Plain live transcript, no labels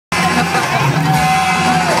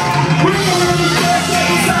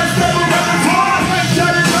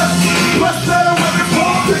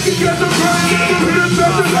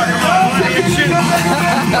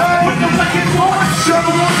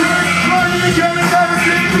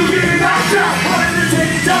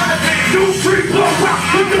Doomtree, blow out,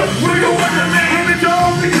 look up, we go under man. Women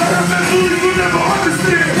don't think that I'm a bully, will never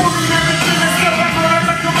understand. Woman, everything that's stuff I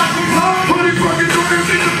heard, like a monkey home. Putting fucking doing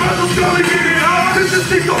everything, the battle's gonna get it on. This is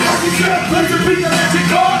things on fucking trap, let's repeat the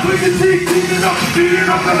magic on. We can see, beating up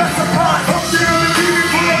the left apart. Up there on the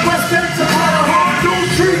beat, full of West End, to my heart.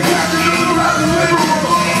 Doomtree, captain of the rap and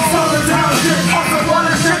liberal. Southern Township, also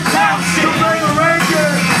Watership Township. The Ranger Ranger,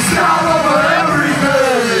 style over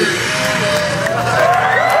everything.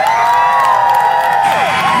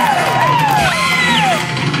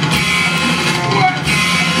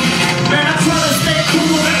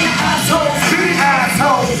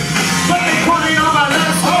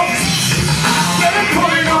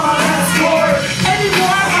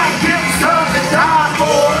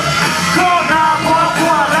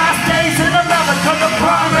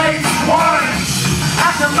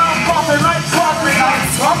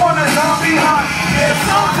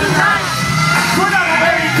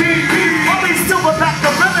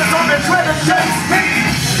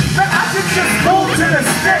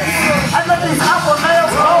 I let these alpha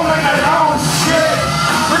males roll in their own shit.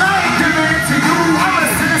 But I ain't giving it to you, I'm a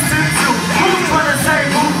citizen too. Who's trying to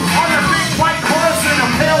say who? On a big white horse in a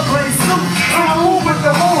pale gray suit. So I move with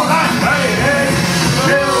the whole life. Hey, hey,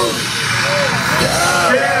 chill.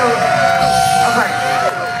 Chill. I was like,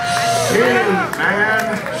 chill,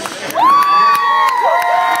 man.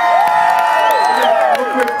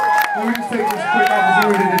 Real quick, let me just take this quick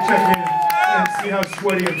opportunity to check in and see how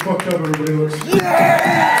sweaty and fucked up everybody looks.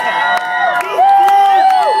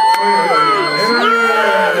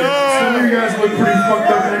 Some of you guys look pretty fucked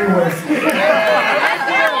up anyway.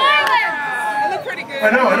 I look pretty good. I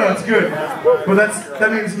know, it's good. But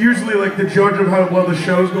that means usually like the judge of how well the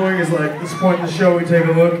show's going is like this point in the show we take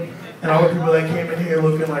a look and all the people that came in here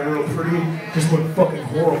looking like real pretty just look fucking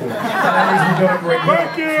horrible. And that means we're doing great.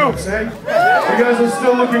 Thank you! You know what I'm saying? You guys are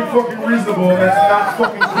still looking fucking reasonable and that's not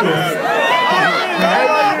fucking cool.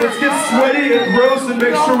 Alright? Let's get sweaty and gross and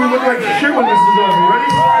make sure we look like shit when this is over. Ready?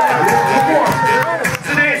 Come on. It's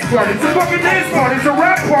a dance party. It's a fucking dance party. It's a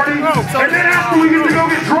rap party. And then after we get to go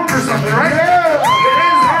get drunk or something, right? Yeah. It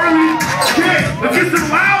is early. Shit. Let's get some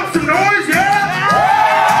loud, some noise, yeah?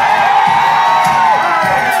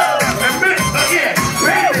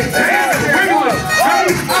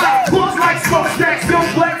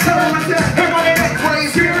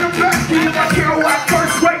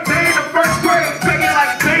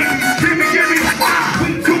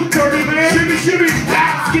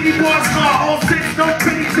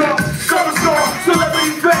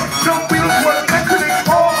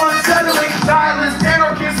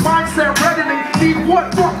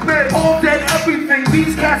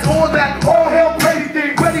 These cats, all that, all hell ready,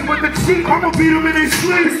 they ready with the cheat. I'ma beat them in their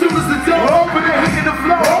sleep as soon as the door open and hitting the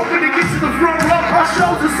floor. Open and get to the front row. Our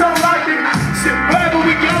shows are so lightning. Shit, wherever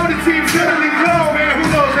we go, the team generally grow. Man, who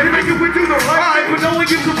knows? They make it we do the right, but no one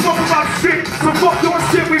gives a fuck about shit. So fuck your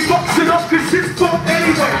shit, we fuck shit up, cause shit's fucked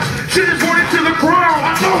anyway. Shit is running to the ground.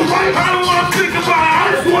 I know, right? I don't wanna think about it,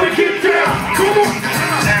 I just wanna get down. Come on.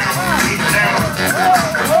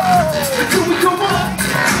 Until we come up.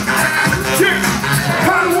 Yeah.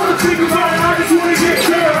 I don't wanna think about it, I just wanna get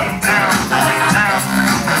down.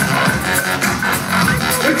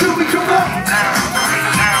 Until we come up.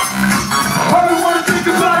 I don't wanna think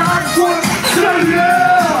about it, I just wanna say yeah.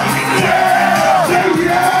 Yeah. Say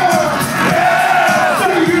yeah. Yeah.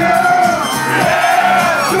 Say yeah. Yeah.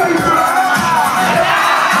 Say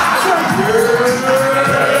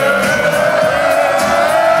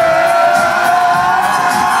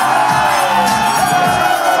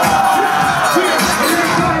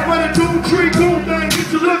Doomtree, goon thing, get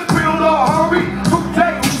your lips peeled off, homie. Who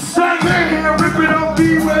take who say, man, rip it on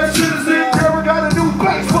p.o.s. citizen. Never got a new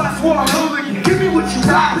base, but I swore I'm give me what you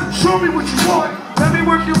got, show me what you want. Let me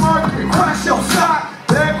work your market, crash your stock.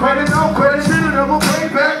 Bad credit, no credit, shit it over, way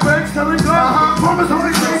back, banks telling God. Promise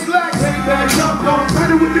only face slack, take that jump, don't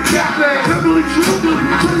better with the cat leg. Heavily true, Billy,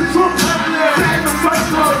 you turn the trump, tag the first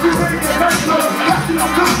love, you ready to first love. Got you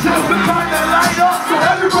on cocktails, but find that light up, so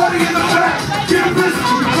everybody in the back, get busy.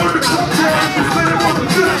 Burn the club down, just let it on the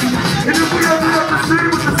 50. And if we ever up the street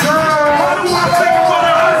with the girl, I don't wanna think about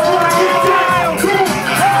it, I just wanna get down. Come on.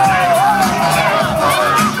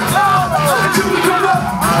 Until we come up.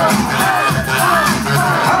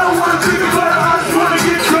 I don't wanna think about it, I just wanna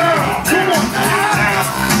get down. Come on.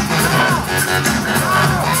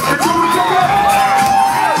 Until we come up.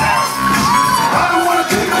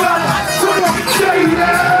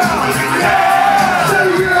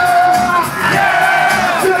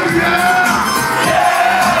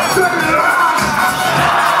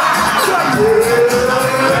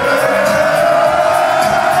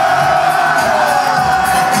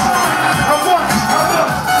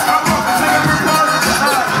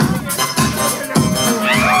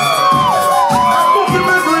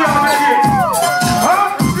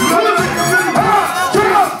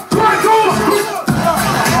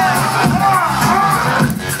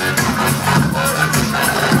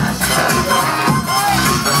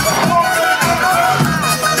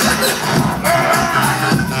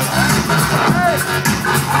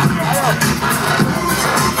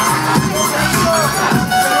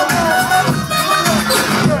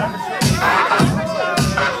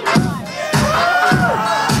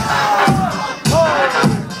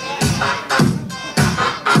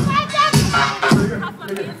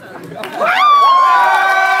 Woo!